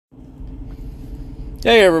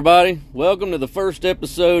Hey everybody, welcome to the first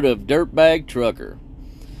episode of Dirtbag Trucker.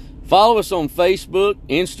 Follow us on Facebook,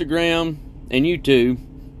 Instagram, and YouTube.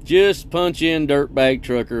 Just punch in Dirtbag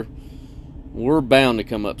Trucker. We're bound to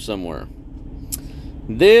come up somewhere.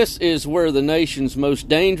 This is where the nation's most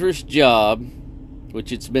dangerous job,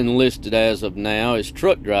 which it's been listed as of now, is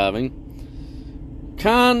truck driving,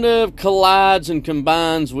 kind of collides and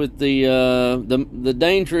combines with the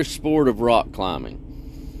dangerous sport of rock climbing.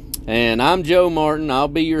 And I'm Joe Martin. I'll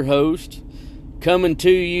be your host, coming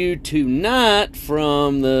to you tonight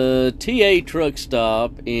from the TA truck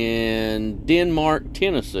stop in Denmark,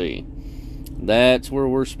 Tennessee. That's where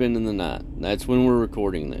we're spending the night. That's when we're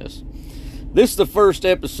recording this. This is the first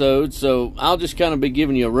episode, so I'll just kind of be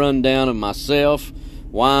giving you a rundown of myself,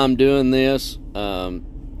 why I'm doing this,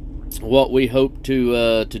 what we hope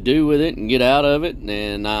to do with it and get out of it,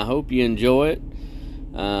 and I hope you enjoy it.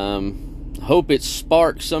 Hope it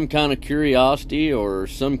sparks some kind of curiosity or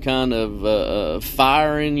some kind of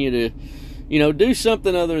fire in you to, do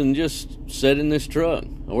something other than just sit in this truck.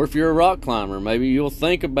 Or if you're a rock climber, maybe you'll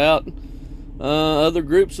think about other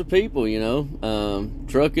groups of people,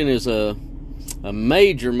 Trucking is a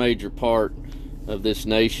major part of this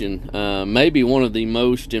nation. Maybe one of the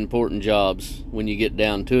most important jobs when you get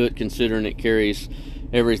down to it, considering it carries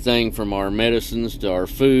everything from our medicines to our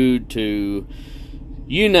food to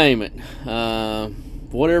you name it.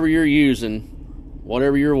 Whatever you're using,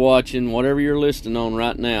 whatever you're watching, whatever you're listening on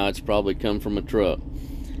right now, it's probably come from a truck.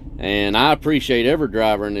 And I appreciate every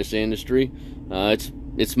driver in this industry.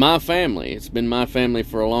 It's my family. It's been my family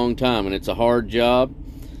for a long time, and it's a hard job.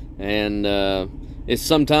 And it's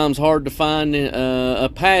sometimes hard to find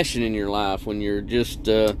a passion in your life when you're just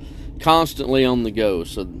constantly on the go.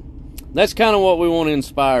 So that's kind of what we want to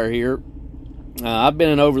inspire here. I've been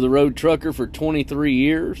an over-the-road trucker for 23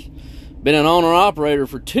 years. Been an owner-operator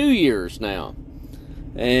for 2 years now.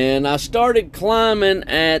 And I started climbing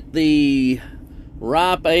at the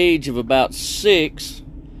ripe age of about 6,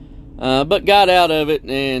 but got out of it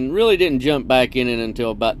and really didn't jump back in it until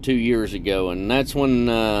about 2 years ago. And that's when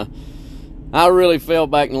I really fell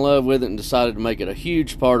back in love with it and decided to make it a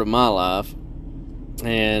huge part of my life.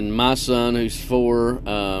 And my son, who's 4,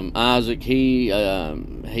 Isaac,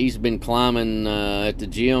 he's been climbing at the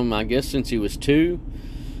gym, I guess, since he was 2.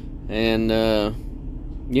 And,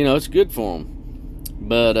 it's good for him.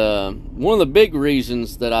 But one of the big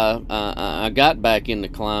reasons that I got back into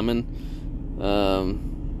climbing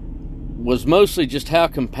was mostly just how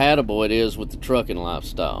compatible it is with the trucking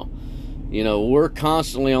lifestyle. We're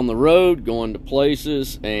constantly on the road, going to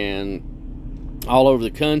places and all over the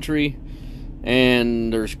country.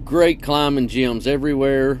 And there's great climbing gyms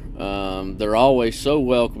everywhere. They're always so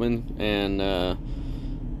welcoming, and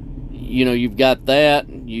you've got that.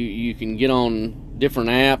 You can get on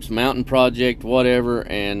different apps, Mountain Project, whatever,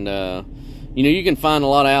 and you can find a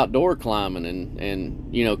lot of outdoor climbing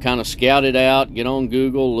and kind of scout it out. Get on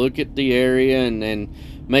Google, look at the area, and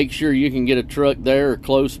make sure you can get a truck there or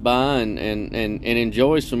close by and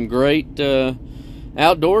enjoy some great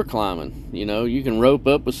outdoor climbing. You can rope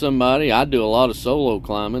up with somebody. I do a lot of solo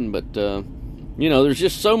climbing, but there's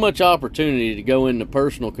just so much opportunity to go into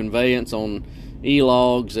personal conveyance on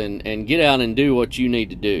e-logs and get out and do what you need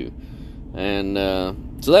to do. And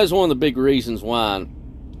so that's one of the big reasons why.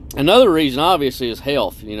 Another reason, obviously, is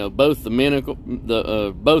health. Both the mental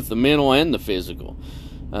and the physical.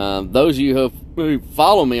 Those of you who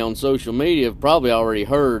follow me on social media have probably already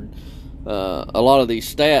heard a lot of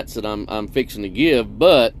these stats that I'm fixing to give,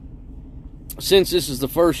 but since this is the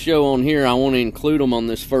first show on here, I want to include them on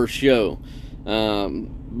this first show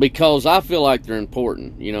because I feel like they're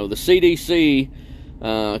important. The CDC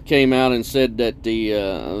came out and said that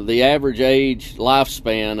the average age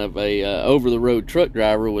lifespan of a over-the-road truck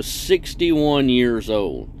driver was 61 years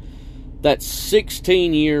old. That's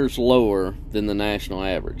 16 years lower than the national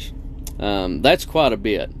average. That's quite a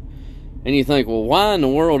bit. And you think, well, why in the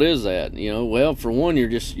world is that? Well, for one, you're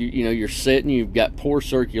just, you're sitting, you've got poor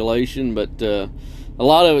circulation, but a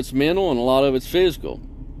lot of it's mental and a lot of it's physical.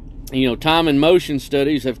 Time and motion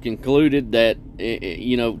studies have concluded that,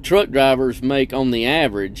 truck drivers make on the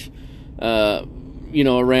average, around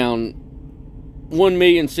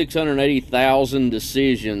 1,680,000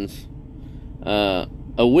 decisions a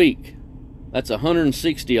week. That's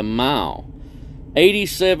 160 a mile.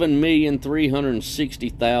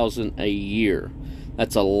 87,360,000 a year.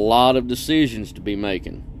 That's a lot of decisions to be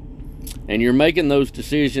making. And you're making those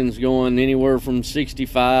decisions going anywhere from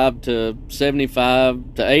 65 to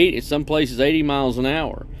 75 to 80, some places 80 miles an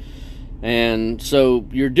hour. And so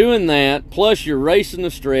you're doing that, plus you're racing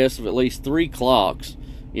the stress of at least 3 clocks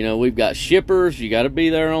You know, we've got shippers. You got to be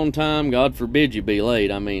there on time. God forbid you be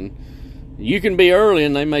late. I mean, you can be early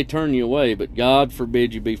and they may turn you away, but God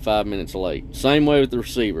forbid you be 5 minutes late. Same way with the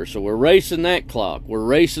receiver. So we're racing that clock. We're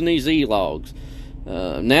racing these e-logs.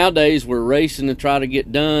 Nowadays, we're racing to try to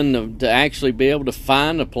get done to actually be able to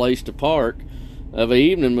find a place to park of an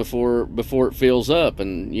evening before it fills up.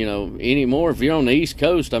 And, you know, anymore, if you're on the East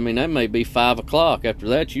Coast, I mean, that may be 5 o'clock. After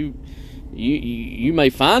that, you may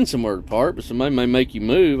find somewhere to park, but somebody may make you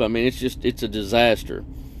move. I mean, it's a disaster.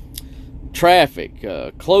 Traffic,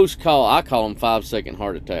 close call, I call them 5-second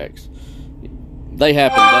heart attacks. They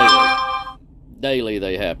happen daily.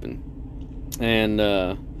 They happen. And,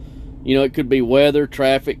 you know, it could be weather,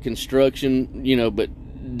 traffic, construction, you know, but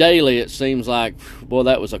daily it seems like, boy,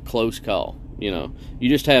 that was a close call. You know, you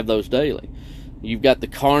just have those daily. You've got the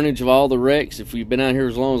carnage of all the wrecks. If you've been out here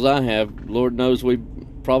as long as I have, Lord knows we've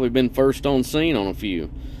probably been first on scene on a few.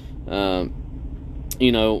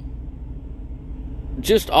 You know,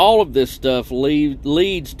 just all of this stuff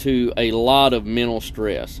leads to a lot of mental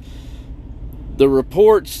stress. The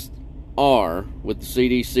reports are, with the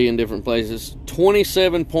CDC in different places,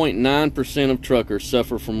 27.9% of truckers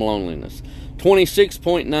suffer from loneliness.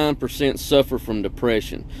 26.9% suffer from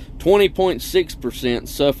depression. 20.6%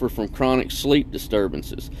 suffer from chronic sleep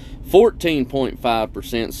disturbances.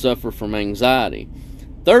 14.5% suffer from anxiety.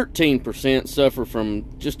 13% suffer from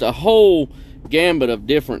just a whole gambit of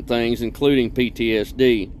different things, including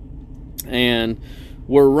PTSD. And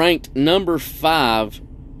we're ranked number 5,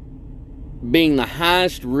 being the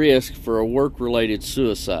highest risk for a work-related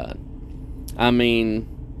suicide. I mean,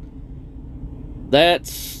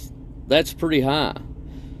 that's pretty high.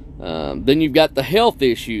 Then you've got the health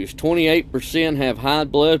issues. 28% have high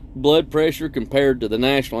blood pressure compared to the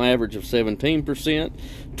national average of 17%.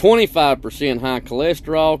 25% high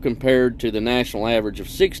cholesterol compared to the national average of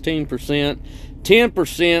 16%.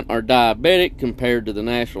 10% are diabetic compared to the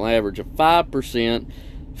national average of 5%.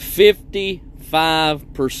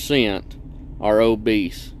 55% are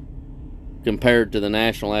obese compared to the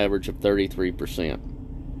national average of 33%.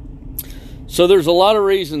 So there's a lot of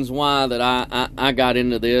reasons why that I got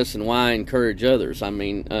into this and why I encourage others. I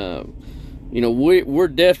mean, you know, we're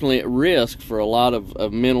definitely at risk for a lot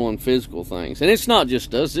of mental and physical things. And it's not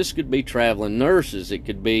just us. This could be traveling nurses. It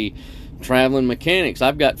could be traveling mechanics.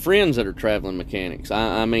 I've got friends that are traveling mechanics.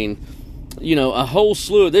 I mean, you know, a whole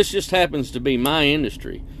slew of this just happens to be my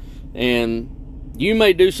industry. And you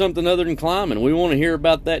may do something other than climbing. We want to hear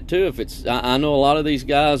about that too. If it's, I know a lot of these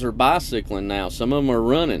guys are bicycling now. Some of them are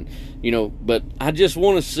running, you know, but I just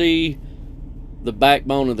want to see the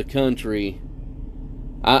backbone of the country.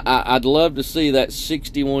 I'd love to see that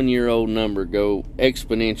 61-year-old number go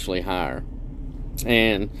exponentially higher.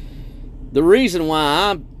 And the reason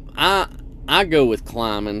why I go with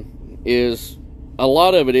climbing is a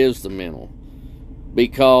lot of it is the mental,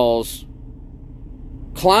 because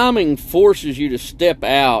climbing forces you to step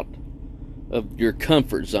out of your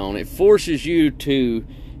comfort zone. It forces you to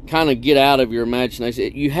kind of get out of your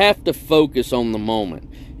imagination. You have to focus on the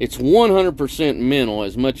moment. It's 100% mental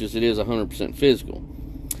as much as it is 100% physical.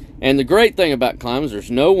 And the great thing about climbing is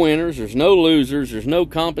there's no winners, there's no losers, there's no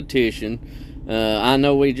competition. I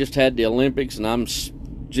know we just had the Olympics, and I'm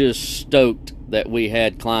just stoked that we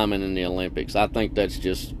had climbing in the Olympics. I think that's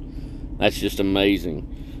just amazing.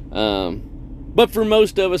 But for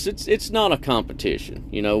most of us, it's not a competition.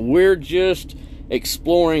 You know, we're just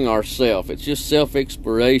exploring ourselves. It's just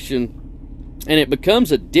self-exploration, and it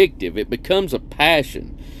becomes addictive. It becomes a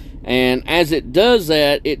passion. And as it does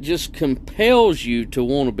that, it just compels you to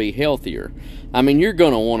want to be healthier. I mean, you're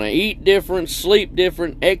going to want to eat different, sleep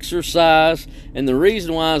different, exercise, and the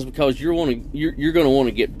reason why is because you're going to want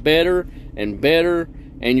to get better and better,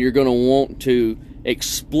 and you're going to want to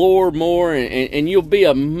explore more, and you'll be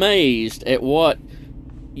amazed at what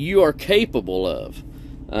you are capable of.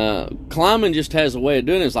 Climbing just has a way of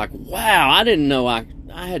doing it. It's like, wow, I didn't know, I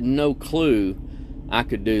had no clue I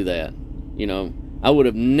could do that. You know, I would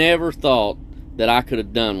have never thought that I could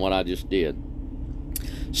have done what I just did.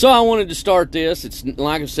 So I wanted to start this. It's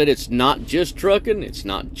like I said, it's not just trucking, it's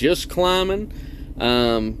not just climbing.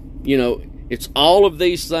 You know, it's all of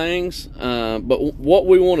these things. But what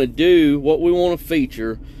we want to do, what we want to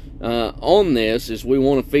feature on this is we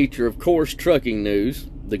want to feature, of course, trucking news,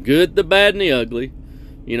 the good, the bad, and the ugly.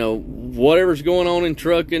 You know, whatever's going on in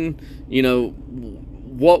trucking, you know,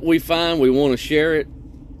 what we find, we want to share it.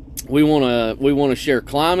 We want to share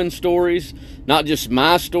climbing stories, not just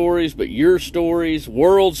my stories, but your stories,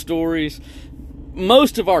 world stories.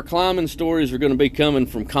 Most of our climbing stories are going to be coming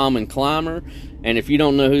from Common Climber, and if you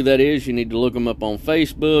don't know who that is, you need to look them up on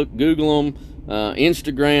Facebook, Google them,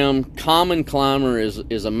 Instagram, Common Climber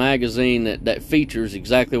is a magazine that features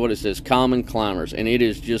exactly what it says, Common Climbers, and it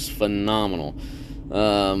is just phenomenal.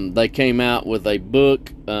 They came out with a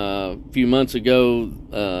book a few months ago.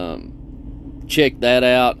 Check that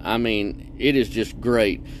out. I mean, it is just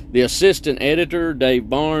great. The assistant editor, Dave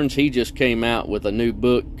Barnes, he just came out with a new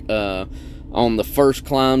book on the first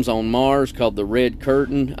climbs on Mars called The Red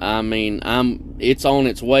Curtain. I mean, it's on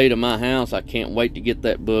its way to my house. I can't wait to get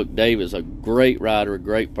that book. Dave is a great writer, a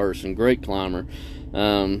great person, great climber.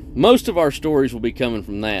 Most of our stories will be coming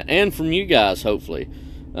from that, and from you guys, hopefully.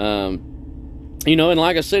 You know, and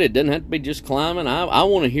like I said, it doesn't have to be just climbing. I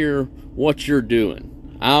want to hear what you're doing.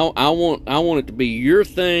 I want it to be your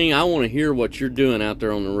thing. I want to hear what you're doing out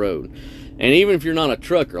there on the road. And even if you're not a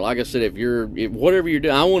trucker, like I said, if whatever you're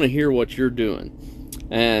doing, I want to hear what you're doing.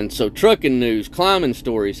 And so trucking news, climbing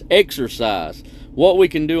stories, exercise, what we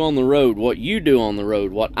can do on the road, what you do on the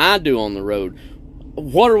road, what I do on the road.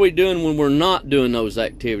 What are we doing when we're not doing those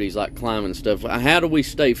activities like climbing stuff? How do we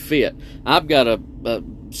stay fit? I've got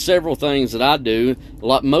several things that I do.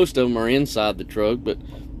 Most of them are inside the truck, but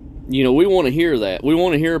you know, we want to hear that. We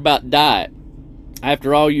want to hear about diet.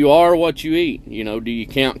 After all, you are what you eat. You know, do you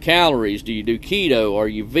count calories? Do you do keto? Are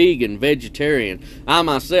you vegan, vegetarian? I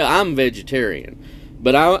myself, I'm vegetarian,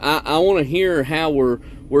 but I want to hear how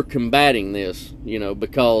we're combating this. You know,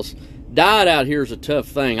 because diet out here is a tough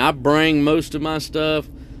thing. I bring most of my stuff.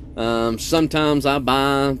 Sometimes I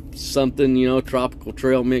buy something, you know, tropical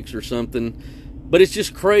trail mix or something, but it's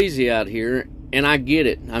just crazy out here, and I get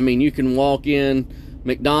it. I mean, you can walk in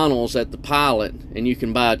McDonald's at the Pilot and you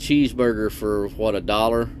can buy a cheeseburger for what,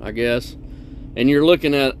 $1, I guess, and you're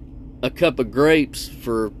looking at a cup of grapes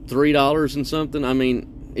for $3 and something. I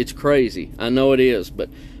mean, it's crazy. I know it is, but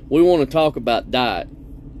we want to talk about diet.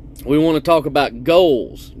 We want to talk about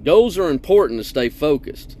goals. Goals are important to stay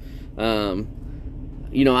focused. You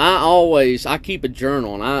know, I keep a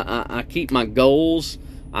journal, and I keep my goals.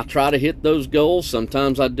 I try to hit those goals.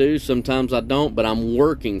 Sometimes I do, sometimes I don't, but I'm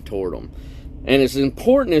working toward them. And as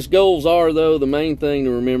important as goals are, though, the main thing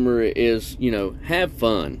to remember is, you know, have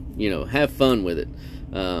fun. You know, have fun with it.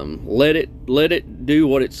 Let it do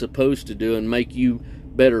what it's supposed to do and make you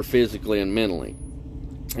better physically and mentally.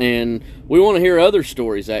 And we want to hear other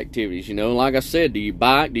stories, activities. You know, like I said, do you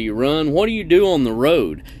bike? Do you run? What do you do on the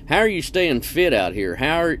road? How are you staying fit out here?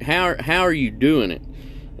 How are you doing it?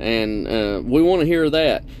 And we want to hear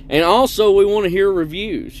that. And also, we want to hear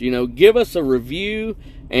reviews. You know, give us a review,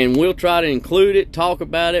 and we'll try to include it, talk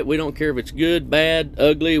about it. We don't care if it's good, bad,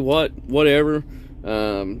 ugly, whatever.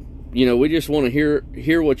 You know, we just want to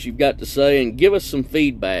hear what you've got to say, and give us some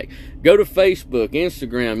feedback. Go to Facebook,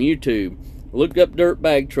 Instagram, YouTube. Look up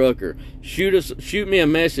Dirtbag Trucker. Shoot me a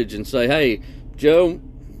message and say, hey, Joe,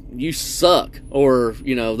 you suck, or,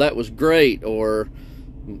 you know, that was great, or,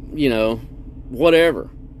 you know, whatever.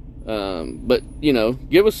 But, you know,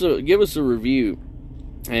 give us a review,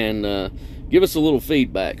 and give us a little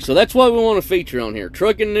feedback. So that's what we want to feature on here.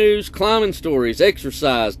 Trucking news, climbing stories,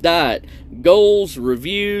 exercise, diet, goals,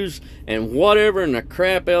 reviews, and whatever in the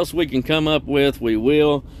crap else we can come up with, we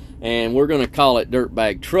will. And we're going to call it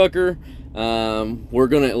Dirtbag Trucker. We're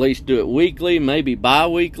going to at least do it weekly, maybe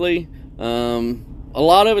bi-weekly. A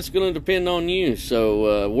lot of it's going to depend on you.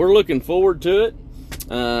 So we're looking forward to it.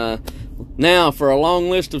 Now, for a long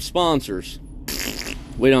list of sponsors,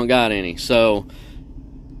 we don't got any. So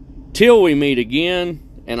till we meet again,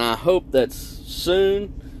 and I hope that's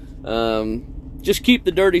soon, just keep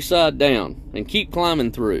the dirty side down and keep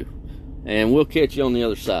climbing through, and we'll catch you on the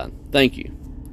other side. Thank you.